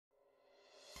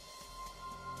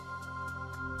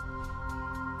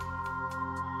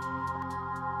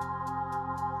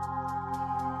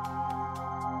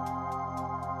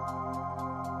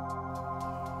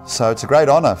So it's a great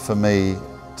honour for me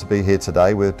to be here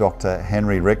today with Dr.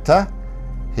 Henry Richter.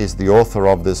 He's the author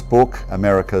of this book,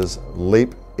 America's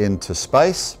Leap into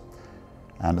Space,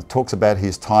 and it talks about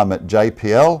his time at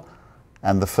JPL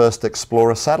and the first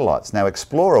Explorer satellites. Now,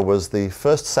 Explorer was the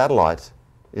first satellite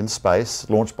in space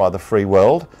launched by the free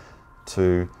world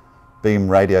to beam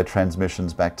radio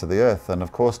transmissions back to the Earth. And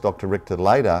of course, Dr. Richter,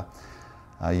 later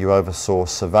you oversaw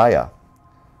Surveyor,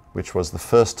 which was the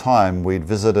first time we'd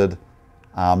visited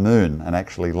our moon and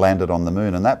actually landed on the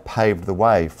moon, and that paved the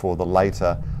way for the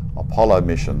later Apollo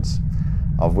missions,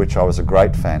 of which I was a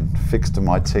great fan. Fixed to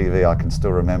my TV, I can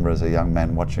still remember as a young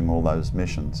man watching all those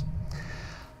missions.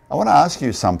 I want to ask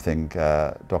you something,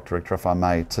 Dr. Richter, if I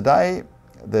may. Today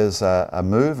there's a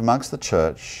move amongst the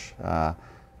church,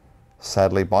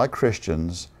 sadly by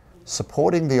Christians,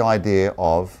 supporting the idea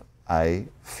of a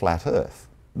flat earth.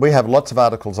 We have lots of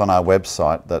articles on our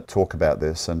website that talk about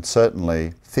this, and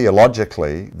certainly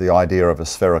theologically the idea of a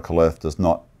spherical earth does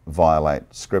not violate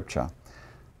Scripture.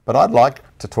 But I'd like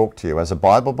to talk to you as a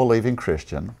Bible-believing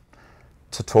Christian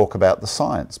to talk about the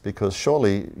science, because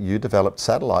surely you developed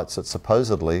satellites that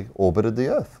supposedly orbited the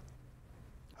earth.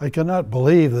 I cannot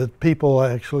believe that people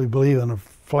actually believe in a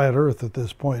flat earth at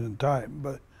this point in time,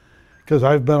 but because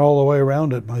I've been all the way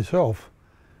around it myself.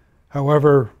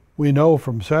 However, we know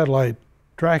from satellite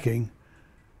tracking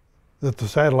that the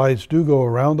satellites do go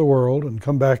around the world and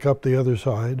come back up the other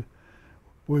side.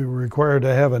 We were required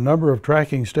to have a number of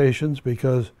tracking stations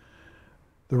because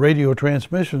the radio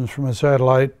transmissions from a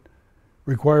satellite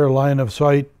require line of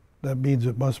sight. That means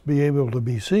it must be able to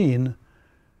be seen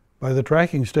by the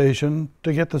tracking station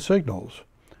to get the signals.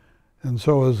 And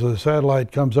so as the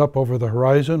satellite comes up over the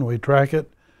horizon, we track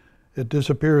it. It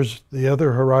disappears the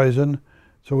other horizon,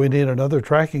 so we need another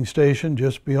tracking station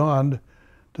just beyond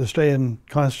to stay in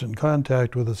constant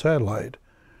contact with the satellite.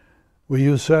 We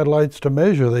use satellites to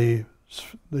measure the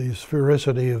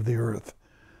sphericity of the Earth.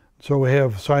 So we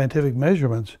have scientific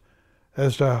measurements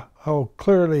as to how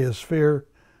clearly a sphere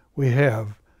we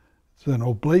have. It's an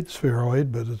oblate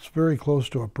spheroid, but it's very close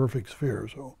to a perfect sphere.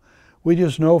 So we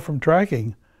just know from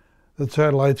tracking that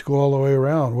satellites go all the way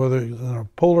around, whether it's in a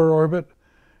polar orbit,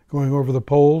 going over the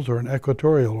poles, or an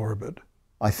equatorial orbit.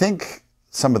 I think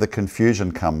some of the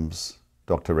confusion comes,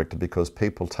 Dr. Richter, because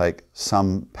people take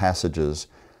some passages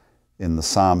in the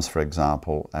Psalms, for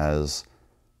example, as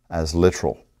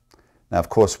literal. Now, of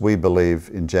course, we believe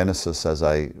in Genesis as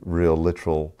a real,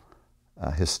 literal,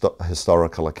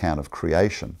 historical account of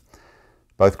creation.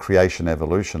 Both creation and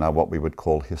evolution are what we would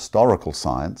call historical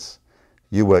science.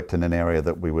 You worked in an area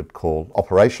that we would call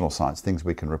operational science, things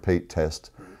we can repeat,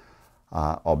 test,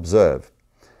 observe.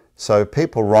 So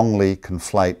people wrongly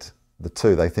conflate the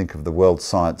two. They think of the world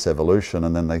science evolution,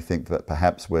 and then they think that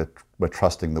perhaps we're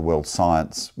trusting the world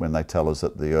science when they tell us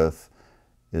that the Earth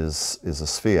is a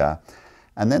sphere.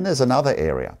 And then there's another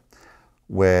area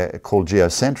called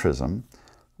geocentrism,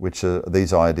 which are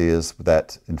these ideas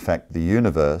that in fact the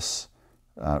universe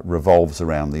revolves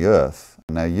around the Earth.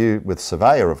 Now you, with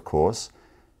Surveyor, of course,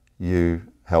 you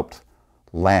helped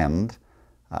land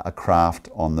a craft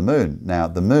on the moon. Now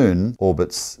the moon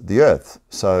orbits the Earth,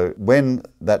 so when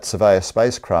that Surveyor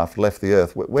spacecraft left the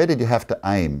Earth, where did you have to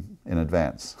aim in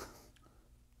advance?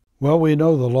 Well, we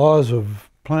know the laws of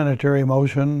planetary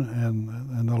motion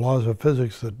and the laws of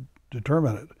physics that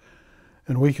determine it,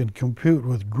 and we can compute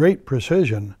with great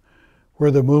precision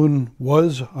where the moon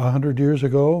was 100 years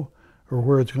ago or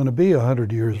where it's going to be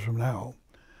 100 years from now.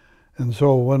 And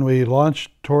so when we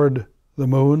launch toward the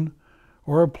moon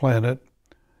or a planet,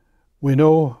 we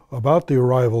know about the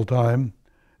arrival time,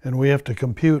 and we have to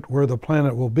compute where the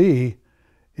planet will be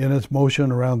in its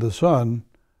motion around the sun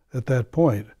at that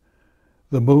point.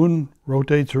 The moon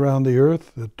rotates around the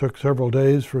Earth. It took several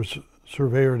days for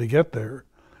Surveyor to get there.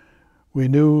 We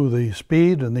knew the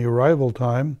speed and the arrival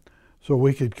time, so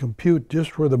we could compute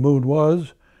just where the moon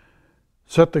was,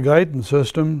 set the guidance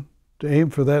system to aim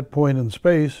for that point in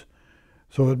space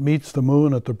so it meets the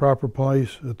moon at the proper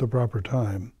place at the proper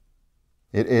time.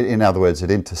 In other words, it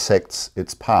intersects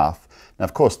its path. Now,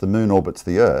 of course, the moon orbits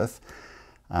the Earth,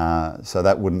 so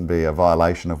that wouldn't be a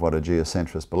violation of what a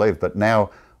geocentrist believes. But now,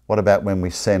 what about when we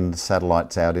send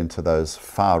satellites out into those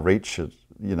far reaches,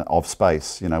 of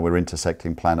space? We're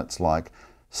intersecting planets like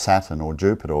Saturn or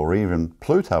Jupiter or even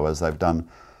Pluto, as they've done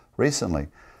recently.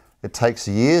 It takes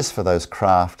years for those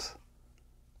craft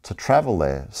to travel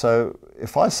there. So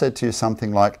if I said to you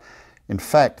something like, in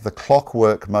fact, the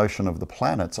clockwork motion of the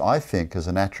planets, I think, is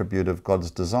an attribute of God's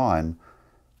design,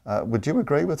 would you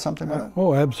agree with something like that?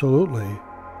 Oh, absolutely.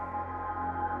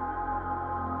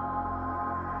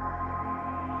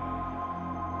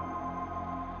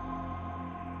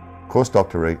 course,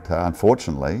 Dr. Richter,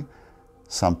 unfortunately,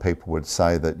 some people would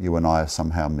say that you and I are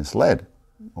somehow misled,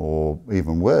 or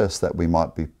even worse, that we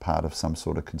might be part of some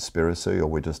sort of conspiracy, or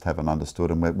we just haven't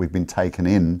understood and we've been taken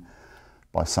in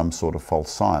by some sort of false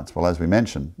science. Well, as we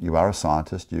mentioned, you are a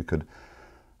scientist, you could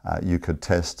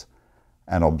test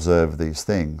and observe these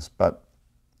things, but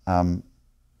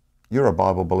you're a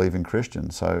Bible-believing Christian,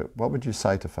 so what would you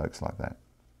say to folks like that?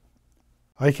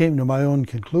 I came to my own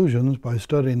conclusions by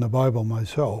studying the Bible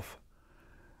myself.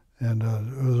 And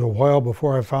it was a while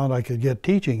before I found I could get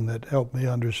teaching that helped me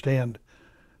understand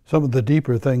some of the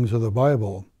deeper things of the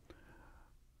Bible.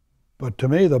 But to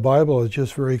me, the Bible is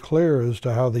just very clear as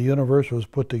to how the universe was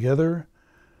put together,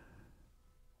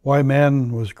 why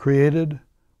man was created,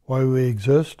 why we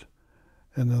exist,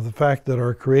 and the fact that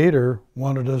our Creator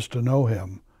wanted us to know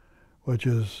Him, which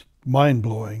is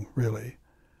mind-blowing, really,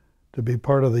 to be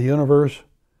part of the universe,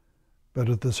 but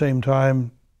at the same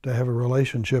time, to have a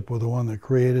relationship with the one that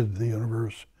created the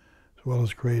universe as well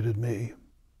as created me.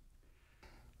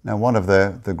 Now, one of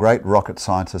the great rocket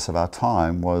scientists of our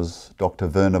time was Dr.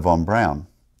 Wernher von Braun,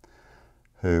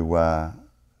 who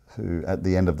at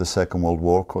the end of the Second World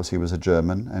War, of course, he was a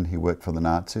German and he worked for the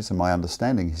Nazis, and my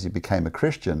understanding is he became a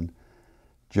Christian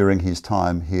during his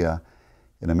time here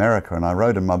in America. And I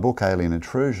wrote in my book, Alien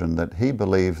Intrusion, that he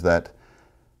believed that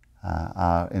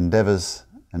our endeavors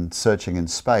and searching in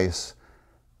space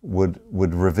would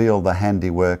reveal the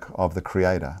handiwork of the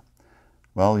Creator.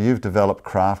 Well, you've developed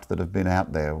craft that have been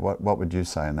out there. What would you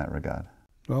say in that regard?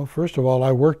 Well, first of all,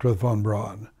 I worked with von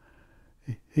Braun.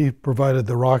 He provided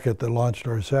the rocket that launched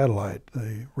our satellite,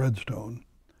 the Redstone.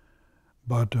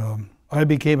 But I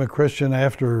became a Christian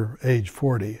after age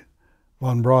 40.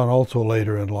 Von Braun also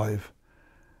later in life.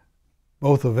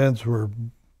 Both events were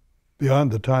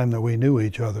beyond the time that we knew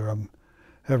each other. I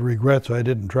have regrets I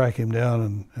didn't track him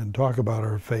down and talk about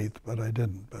our faith, but I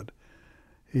didn't. But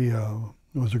he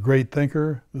was a great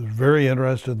thinker, was very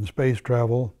interested in space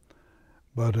travel,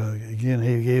 but again,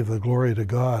 he gave the glory to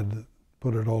God that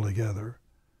put it all together.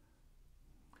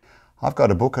 I've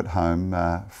got a book at home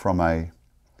from an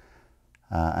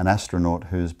astronaut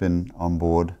who's been on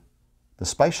board the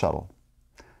space shuttle,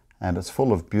 and it's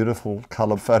full of beautiful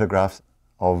coloured photographs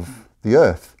of the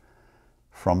Earth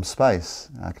from space.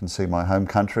 I can see my home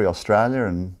country, Australia,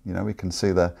 and we can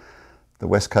see the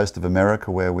west coast of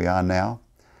America where we are now.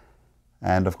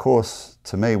 And of course,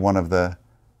 to me, one of the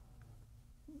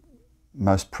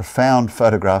most profound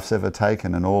photographs ever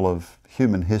taken in all of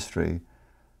human history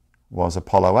was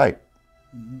Apollo 8.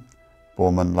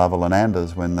 Borman, Lovell and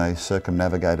Anders, when they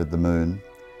circumnavigated the moon,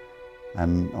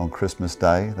 and on Christmas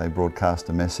Day they broadcast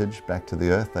a message back to the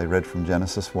Earth. They read from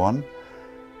Genesis 1.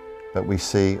 But we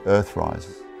see Earth rise.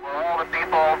 For all the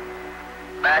people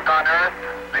back on Earth,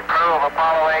 the crew of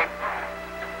Apollo 8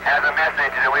 has a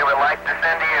message that we would like to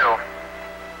send to you.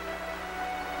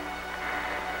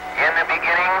 In the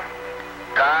beginning,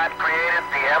 God created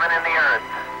the heaven and the earth.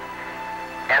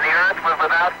 And the earth was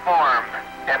without form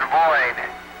and void,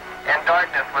 and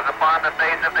darkness was upon the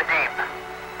face of the deep.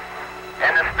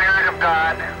 And the Spirit of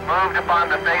God moved upon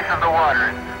the face of the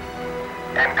waters.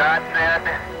 And God said,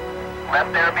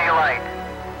 "Let there be light,"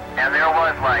 and there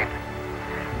was light.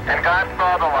 And God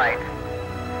saw the light,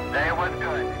 that it was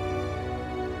good.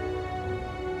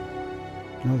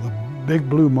 The big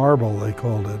blue marble, they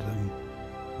called it.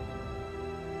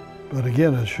 But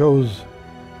again, it shows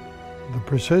the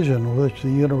precision with which the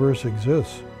universe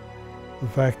exists. The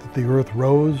fact that the Earth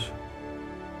rose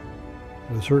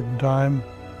at a certain time,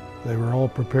 they were all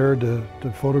prepared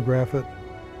to photograph it,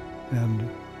 and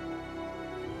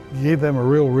gave them a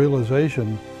real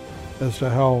realization as to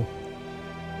how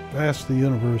vast the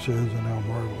universe is and how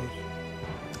marvelous.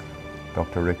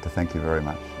 Dr. Richter, thank you very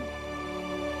much.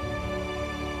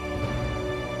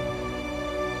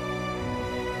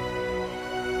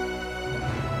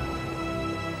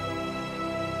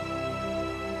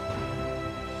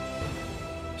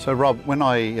 So Rob, when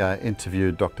I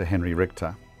interviewed Dr. Henry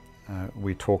Richter,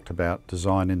 we talked about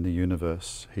design in the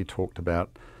universe. He talked about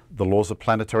the laws of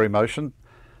planetary motion,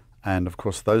 and of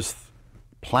course those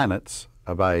planets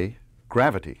obey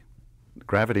gravity.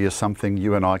 Gravity is something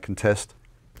you and I can test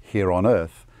here on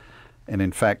Earth. And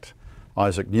in fact,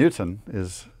 Isaac Newton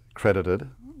is credited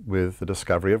with the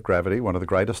discovery of gravity, one of the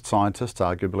greatest scientists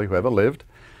arguably who ever lived.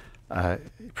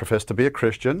 He professed to be a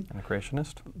Christian. And a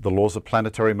creationist. The laws of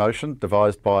planetary motion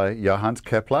devised by Johannes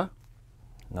Kepler.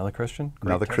 Another Christian.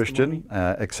 Another Christian,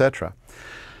 etc.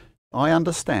 I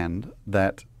understand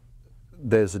that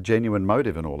there's a genuine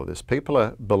motive in all of this.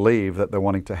 People believe that they're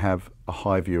wanting to have a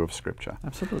high view of Scripture.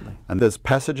 Absolutely. And there's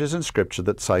passages in Scripture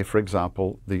that say, for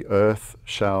example, the earth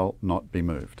shall not be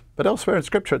moved. But elsewhere in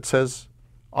Scripture it says,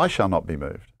 I shall not be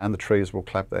moved, and the trees will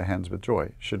clap their hands with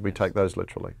joy. Should we take those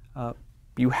literally?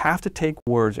 You have to take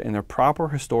words in their proper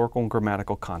historical and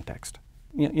grammatical context.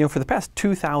 You know, for the past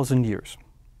 2,000 years,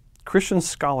 Christian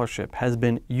scholarship has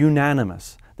been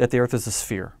unanimous that the earth is a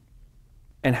sphere.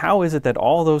 And how is it that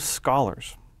all those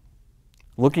scholars,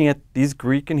 looking at these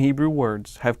Greek and Hebrew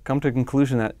words, have come to the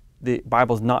conclusion that the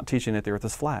Bible is not teaching that the earth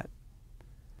is flat?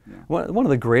 Yeah. One of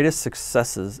the greatest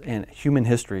successes in human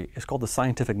history is called the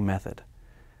scientific method.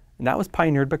 And that was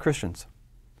pioneered by Christians.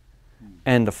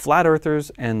 And the flat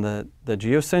earthers and the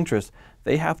geocentrists,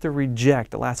 they have to reject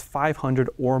the last 500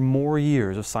 or more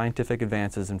years of scientific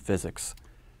advances in physics.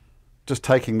 Just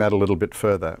taking that a little bit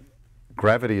further,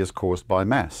 gravity is caused by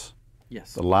mass.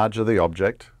 Yes. The larger the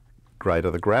object, greater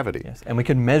the gravity. Yes, and we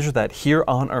can measure that here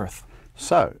on Earth.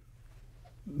 So,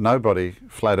 nobody,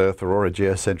 flat earther or a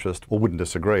geocentrist, or wouldn't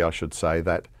disagree, I should say,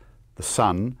 that the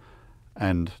Sun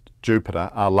and Jupiter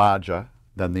are larger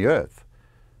than the Earth.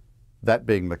 That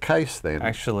being the case then...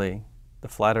 Actually, the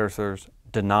flat earthers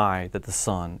deny that the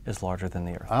Sun is larger than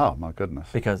the Earth. Oh, my goodness.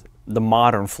 Because the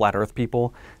modern flat Earth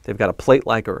people, they've got a plate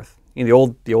like Earth. You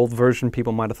know, the old version,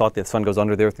 people might have thought the Sun goes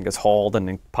under the Earth and gets hauled and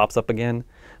then pops up again.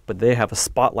 But they have a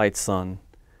spotlight sun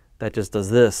that just does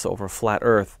this over a flat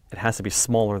Earth. It has to be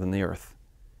smaller than the Earth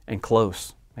and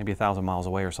close, maybe 1,000 miles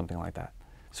away or something like that.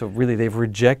 So really, they've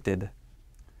rejected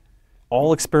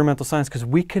all experimental science because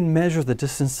we can measure the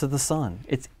distance to the Sun.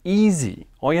 It's easy.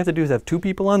 All you have to do is have two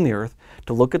people on the Earth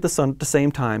to look at the Sun at the same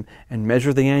time and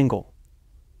measure the angle.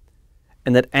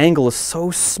 And that angle is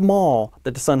so small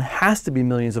that the Sun has to be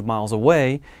millions of miles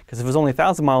away, because if it was only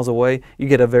 1,000 miles away, you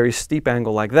get a very steep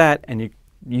angle like that, and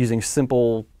using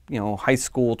simple, high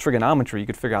school trigonometry, you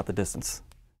could figure out the distance.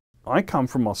 I come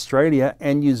from Australia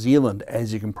and New Zealand,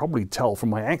 as you can probably tell from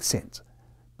my accent.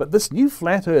 But this new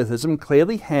flat earthism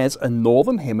clearly has a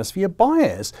northern hemisphere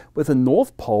bias, with the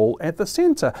North Pole at the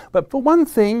centre. But for one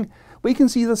thing, we can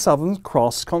see the Southern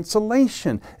Cross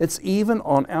constellation. It's even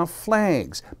on our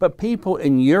flags. But people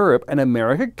in Europe and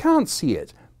America can't see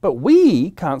it. But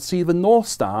we can't see the North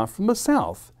Star from the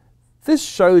south. This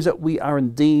shows that we are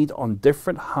indeed on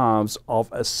different halves of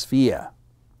a sphere.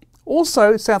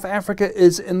 Also, South Africa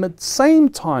is in the same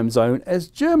time zone as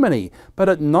Germany, but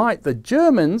at night the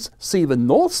Germans see the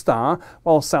North Star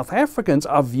while South Africans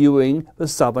are viewing the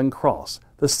Southern Cross,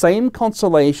 the same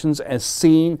constellations as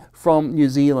seen from New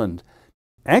Zealand.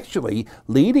 Actually,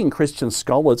 leading Christian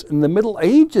scholars in the Middle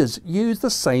Ages used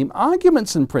the same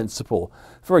arguments in principle.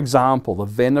 For example, the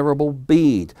Venerable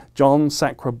Bede, John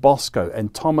Sacrobosco,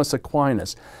 and Thomas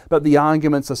Aquinas. But the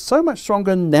arguments are so much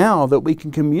stronger now that we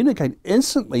can communicate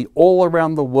instantly all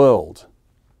around the world.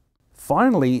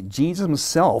 Finally, Jesus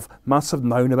himself must have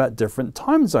known about different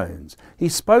time zones. He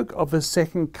spoke of his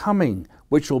second coming,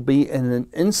 which will be in an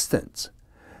instant.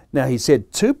 Now, he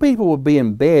said two people would be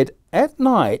in bed at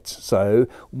night, so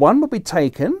one would be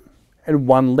taken and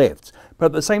one left. But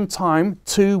at the same time,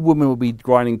 two women would be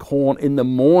grinding corn in the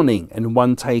morning and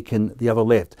one taken, the other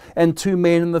left. And two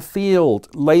men in the field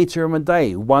later in the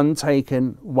day, one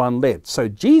taken, one left. So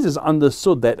Jesus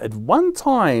understood that at one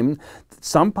time,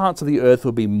 some parts of the earth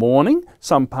would be morning,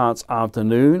 some parts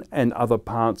afternoon, and other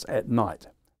parts at night.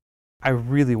 I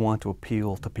really want to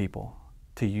appeal to people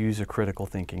to use their critical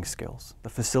thinking skills. The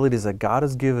facilities that God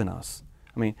has given us.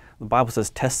 I mean, the Bible says,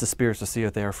 test the spirits to see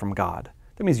if they are from God.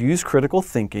 That means use critical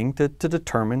thinking to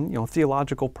determine,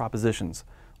 theological propositions.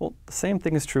 Well, the same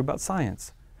thing is true about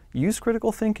science. Use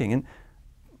critical thinking. And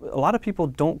a lot of people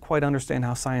don't quite understand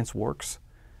how science works.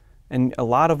 And a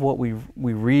lot of what we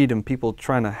read and people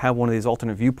trying to have one of these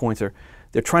alternate viewpoints,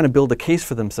 they're trying to build a case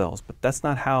for themselves. But that's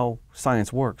not how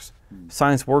science works.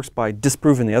 Science works by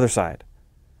disproving the other side.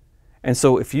 And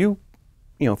so if you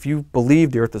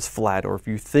believe the earth is flat, or if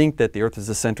you think that the earth is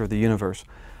the center of the universe,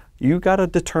 you got to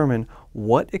determine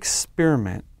what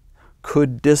experiment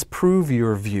could disprove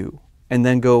your view and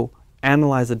then go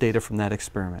analyze the data from that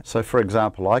experiment. So for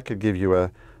example, I could give you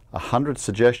 100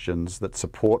 suggestions that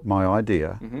support my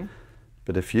idea,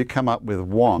 but if you come up with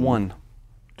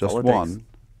just one,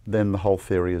 then the whole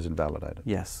theory is invalidated.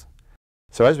 Yes.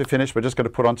 So as we finish, we're just going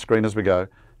to put on screen as we go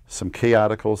some key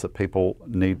articles that people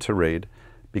need to read,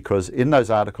 because in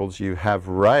those articles you have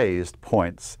raised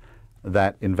points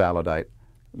that invalidate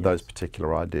those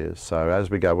particular ideas. So as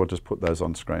we go, we'll just put those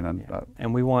on screen.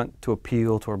 And we want to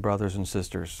appeal to our brothers and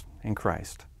sisters in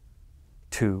Christ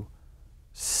to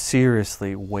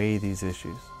seriously weigh these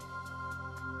issues.